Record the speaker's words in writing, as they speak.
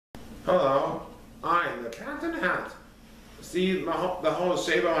Hello, I'm the Captain Hat. See the whole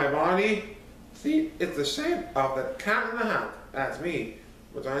shape of my body? See, it's the shape of the cat in the hat. That's me.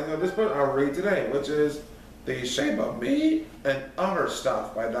 Which I know this book I'll read today, which is The Shape of Me and Other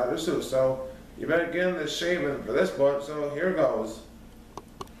Stuff by Dr. Seuss. So you better get in the shape for this book, so here goes.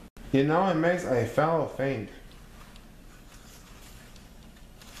 You know it makes a fellow faint.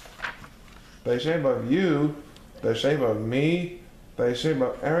 The shape of you, the shape of me, the shape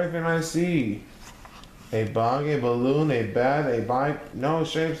of everything I see. A bug, a balloon, a bed, a bike, no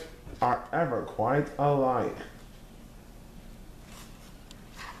shapes are ever quite alike.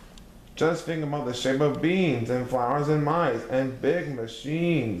 Just think about the shape of beans and flowers and mice and big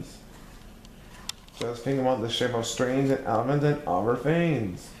machines. Just think about the shape of strings and elephants and other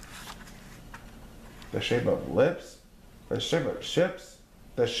things. The shape of lips, the shape of ships,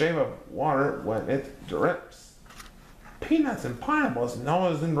 the shape of water when it drips. Peanuts and pineapples,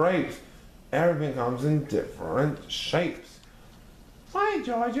 noses and grapes. Everything comes in different shapes. Why,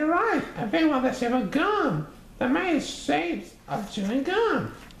 George, you're right. I think about the shape of gum. The many shapes of chewing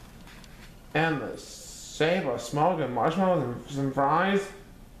gum. And the shape of smoke and marshmallows and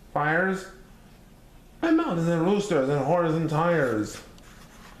fires, and mountains and roosters and horses and tires.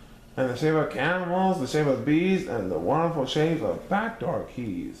 And the shape of camels, the shape of bees, and the wonderful shapes of backdoor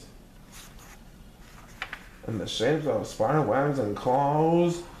keys. And the shapes of spider webs and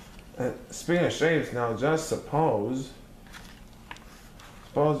claws. And speaking of shapes, now just suppose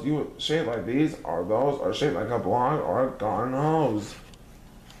you shape like these, or those, or shaped like a block or a garden hose.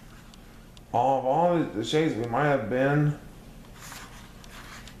 Of all the shapes we might have been,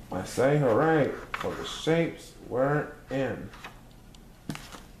 I say hooray for the shapes we're in.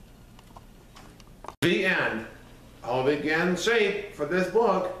 The end. I'll begin shape for this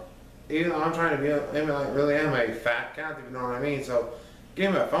book. Even though I'm trying to be, I really am a fat cat, if you know what I mean. So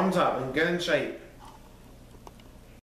give me a thumbs up and get in shape.